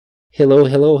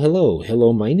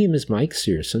Hello, my name is Mike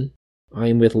Searson. I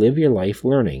am with Live Your Life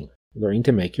Learning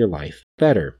to make your life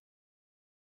better.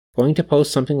 Going to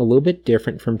post something a little bit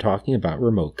different from talking about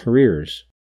remote careers.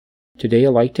 Today I'd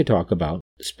like to talk about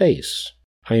space.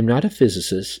 I am not a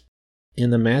physicist,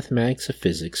 and the mathematics of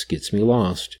physics gets me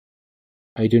lost.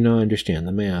 I do not understand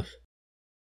the math.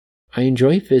 I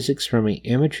enjoy physics from an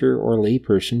amateur or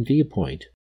layperson viewpoint.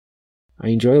 I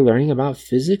enjoy learning about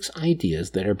physics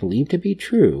ideas that are believed to be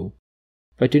true,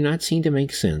 but do not seem to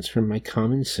make sense from my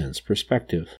common sense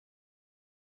perspective.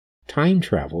 Time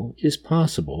travel is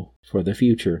possible for the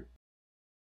future.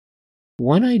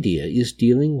 One idea is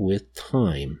dealing with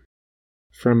time.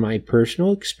 From my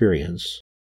personal experience,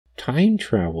 time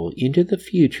travel into the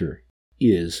future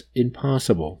is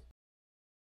impossible.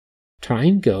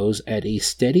 Time goes at a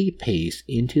steady pace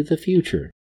into the future.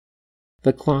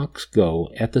 The clocks go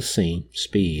at the same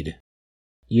speed.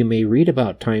 You may read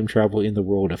about time travel in the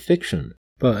world of fiction,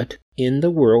 but in the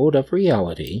world of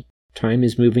reality, time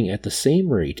is moving at the same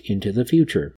rate into the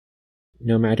future.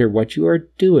 No matter what you are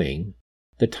doing,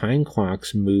 the time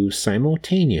clocks move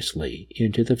simultaneously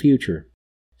into the future.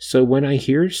 So when I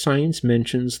hear science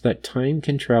mentions that time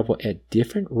can travel at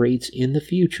different rates in the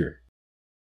future,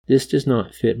 this does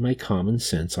not fit my common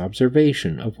sense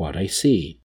observation of what I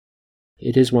see.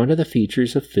 It is one of the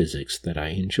features of physics that I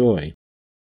enjoy.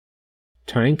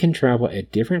 Time can travel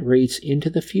at different rates into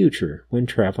the future when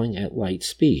traveling at light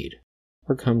speed,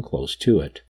 or come close to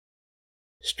it.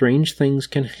 Strange things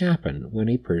can happen when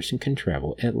a person can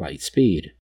travel at light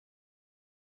speed.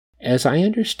 As I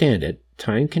understand it,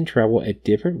 time can travel at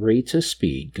different rates of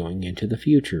speed going into the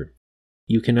future.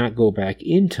 You cannot go back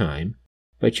in time,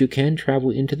 but you can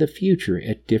travel into the future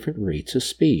at different rates of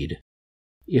speed.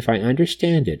 If I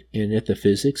understand it, and if the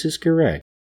physics is correct,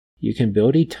 you can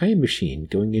build a time machine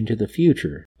going into the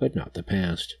future, but not the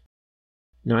past.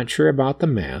 Not sure about the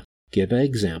math? Give an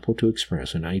example to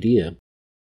express an idea.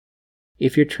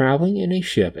 If you're traveling in a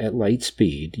ship at light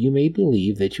speed, you may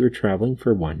believe that you are traveling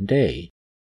for one day,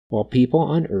 while people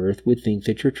on Earth would think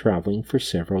that you're traveling for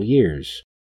several years.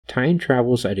 Time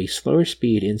travels at a slower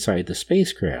speed inside the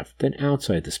spacecraft than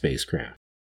outside the spacecraft.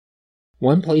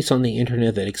 One place on the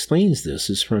internet that explains this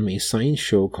is from a science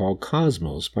show called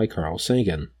Cosmos by Carl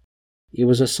Sagan. It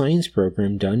was a science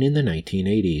program done in the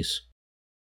 1980s.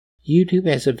 YouTube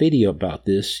has a video about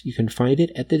this. You can find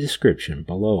it at the description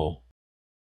below.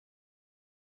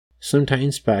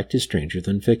 Sometimes fact is stranger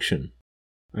than fiction.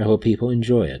 I hope people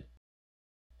enjoy it.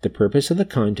 The purpose of the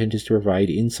content is to provide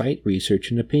insight,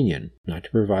 research, and opinion, not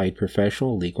to provide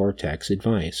professional, legal, or tax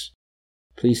advice.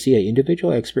 Please see an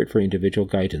individual expert for individual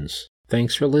guidance.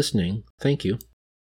 Thanks for listening. Thank you.